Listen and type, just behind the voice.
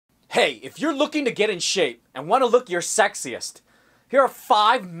Hey, if you're looking to get in shape and want to look your sexiest, here are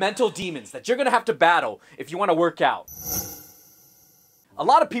 5 mental demons that you're going to have to battle if you want to work out. A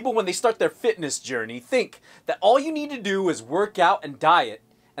lot of people, when they start their fitness journey, think that all you need to do is work out and diet,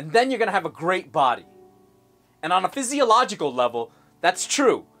 and then you're going to have a great body. And on a physiological level, that's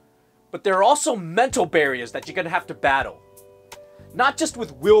true. But there are also mental barriers that you're going to have to battle. Not just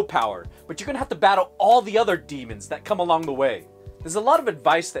with willpower, but you're going to have to battle all the other demons that come along the way. There's a lot of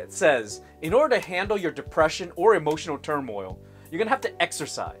advice that says, in order to handle your depression or emotional turmoil, you're going to have to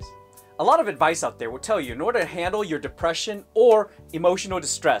exercise. A lot of advice out there will tell you in order to handle your depression or emotional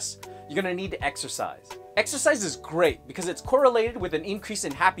distress, you're going to need to exercise. Exercise is great because it's correlated with an increase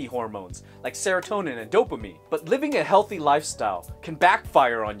in happy hormones like serotonin and dopamine. But living a healthy lifestyle can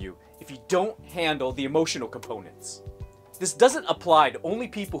backfire on you if you don't handle the emotional components. This doesn't apply to only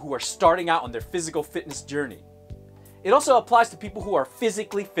people who are starting out on their physical fitness journey. It also applies to people who are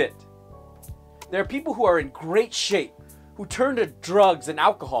physically fit. There are people who are in great shape who turn to drugs and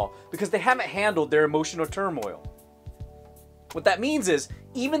alcohol because they haven't handled their emotional turmoil. What that means is,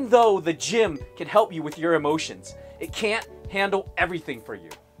 even though the gym can help you with your emotions, it can't handle everything for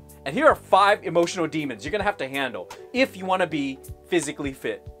you. And here are 5 emotional demons you're going to have to handle if you want to be physically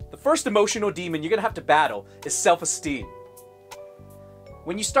fit. The first emotional demon you're going to have to battle is self-esteem.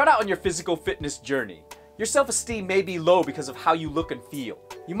 When you start out on your physical fitness journey, your self-esteem may be low because of how you look and feel.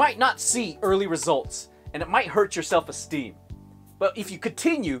 You might not see early results, and it might hurt your self-esteem. But if you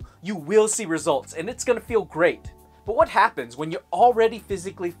continue, you will see results, and it's going to feel great. But what happens when you're already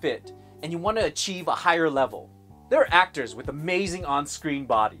physically fit and you want to achieve a higher level? There are actors with amazing on-screen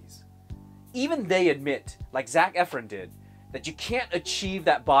bodies. Even they admit, like Zac Efron did, that you can't achieve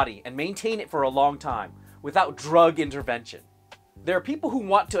that body and maintain it for a long time without drug intervention. There are people who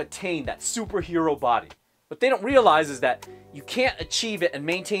want to attain that superhero body. What they don't realize is that you can't achieve it and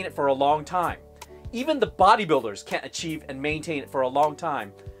maintain it for a long time. Even the bodybuilders can't achieve and maintain it for a long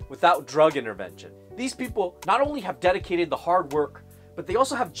time without drug intervention. These people not only have dedicated the hard work, but they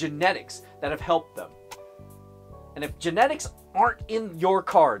also have genetics that have helped them. And if genetics aren't in your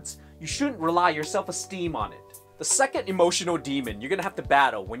cards, you shouldn't rely your self-esteem on it. The second emotional demon you're going to have to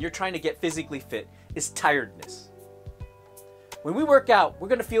battle when you're trying to get physically fit is tiredness. When we work out, we're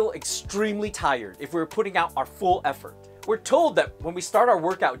going to feel extremely tired if we're putting out our full effort. We're told that when we start our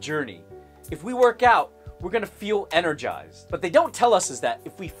workout journey, if we work out, we're going to feel energized. But they don't tell us is that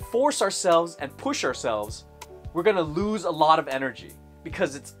if we force ourselves and push ourselves, we're going to lose a lot of energy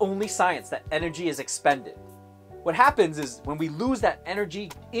because it's only science that energy is expended. What happens is when we lose that energy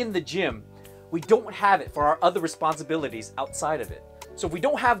in the gym, we don't have it for our other responsibilities outside of it. So if we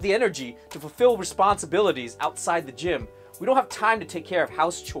don't have the energy to fulfill responsibilities outside the gym, we don't have time to take care of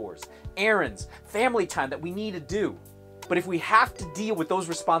house chores, errands, family time that we need to do. But if we have to deal with those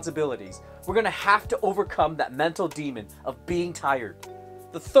responsibilities, we're going to have to overcome that mental demon of being tired.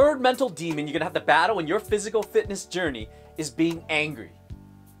 The third mental demon you're going to have to battle in your physical fitness journey is being angry.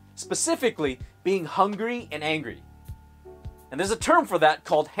 Specifically, being hungry and angry. And there's a term for that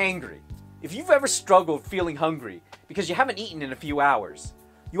called hangry. If you've ever struggled feeling hungry because you haven't eaten in a few hours,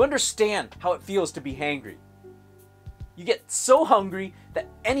 you understand how it feels to be hangry. You get so hungry that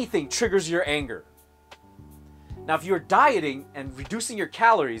anything triggers your anger. Now, if you're dieting and reducing your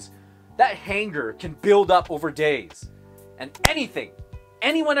calories, that hanger can build up over days. And anything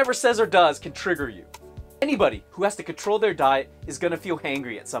anyone ever says or does can trigger you. Anybody who has to control their diet is going to feel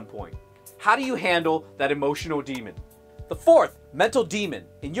hangry at some point. How do you handle that emotional demon? The fourth mental demon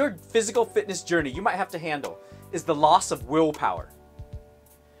in your physical fitness journey you might have to handle is the loss of willpower.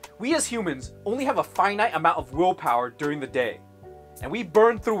 We as humans only have a finite amount of willpower during the day, and we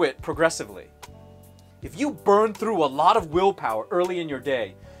burn through it progressively. If you burn through a lot of willpower early in your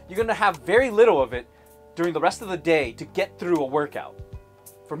day, you're going to have very little of it during the rest of the day to get through a workout.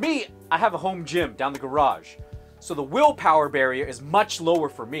 For me, I have a home gym down the garage, so the willpower barrier is much lower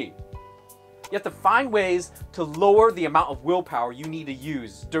for me. You have to find ways to lower the amount of willpower you need to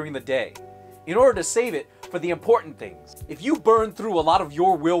use during the day in order to save it for the important things. If you burn through a lot of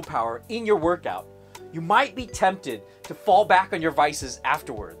your willpower in your workout, you might be tempted to fall back on your vices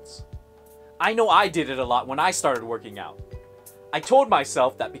afterwards. I know I did it a lot when I started working out. I told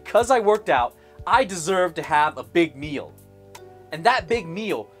myself that because I worked out, I deserved to have a big meal. And that big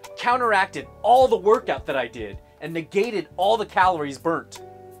meal counteracted all the workout that I did and negated all the calories burnt.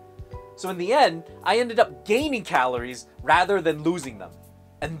 So in the end, I ended up gaining calories rather than losing them.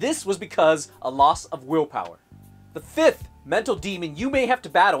 And this was because a loss of willpower. The fifth mental demon you may have to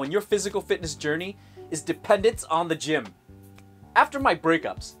battle in your physical fitness journey is dependence on the gym. After my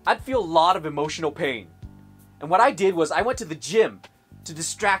breakups, I'd feel a lot of emotional pain. And what I did was I went to the gym to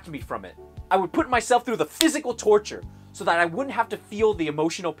distract me from it. I would put myself through the physical torture so that I wouldn't have to feel the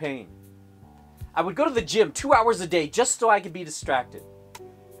emotional pain. I would go to the gym 2 hours a day just so I could be distracted.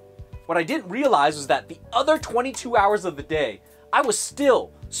 What I didn't realize was that the other 22 hours of the day, I was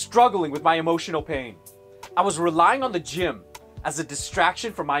still struggling with my emotional pain. I was relying on the gym as a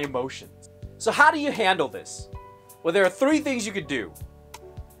distraction from my emotions. So how do you handle this? Well, there are 3 things you could do.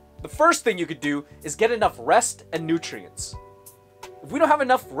 The first thing you could do is get enough rest and nutrients. If we don't have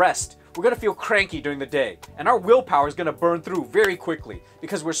enough rest, we're going to feel cranky during the day, and our willpower is going to burn through very quickly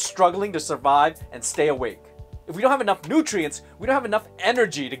because we're struggling to survive and stay awake. If we don't have enough nutrients, we don't have enough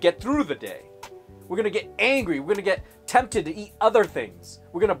energy to get through the day. We're going to get angry, we're going to get tempted to eat other things.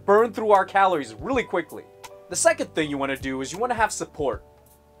 We're going to burn through our calories really quickly. The second thing you want to do is you want to have support.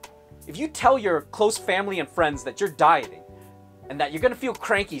 If you tell your close family and friends that you're dieting and that you're going to feel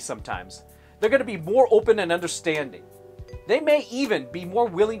cranky sometimes, they're going to be more open and understanding. They may even be more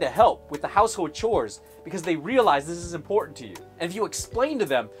willing to help with the household chores because they realize this is important to you. And if you explain to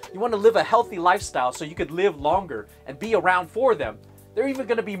them you want to live a healthy lifestyle so you could live longer and be around for them, they're even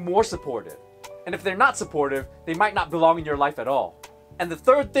going to be more supportive. And if they're not supportive, they might not belong in your life at all. And the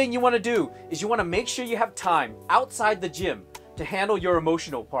third thing you want to do is you want to make sure you have time outside the gym to handle your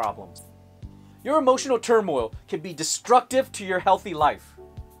emotional problems. Your emotional turmoil can be destructive to your healthy life.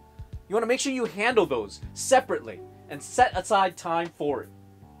 You want to make sure you handle those separately and set aside time for it.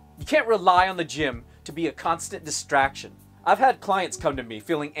 You can't rely on the gym to be a constant distraction. I've had clients come to me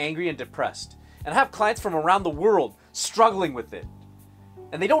feeling angry and depressed, and I have clients from around the world struggling with it.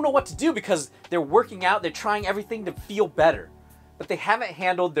 And they don't know what to do because they're working out, they're trying everything to feel better, but they haven't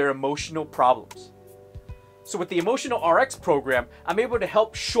handled their emotional problems. So with the Emotional RX program, I'm able to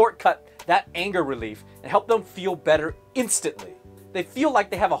help shortcut that anger relief and help them feel better instantly. They feel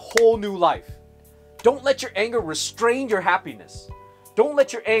like they have a whole new life. Don't let your anger restrain your happiness. Don't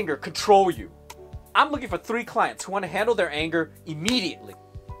let your anger control you. I'm looking for 3 clients who want to handle their anger immediately.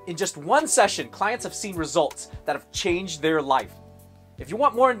 In just 1 session, clients have seen results that have changed their life. If you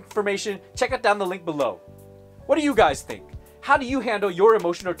want more information, check out down the link below. What do you guys think? How do you handle your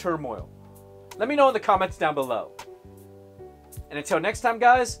emotional turmoil? Let me know in the comments down below. And until next time,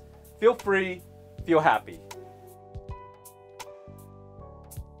 guys, feel free, feel happy.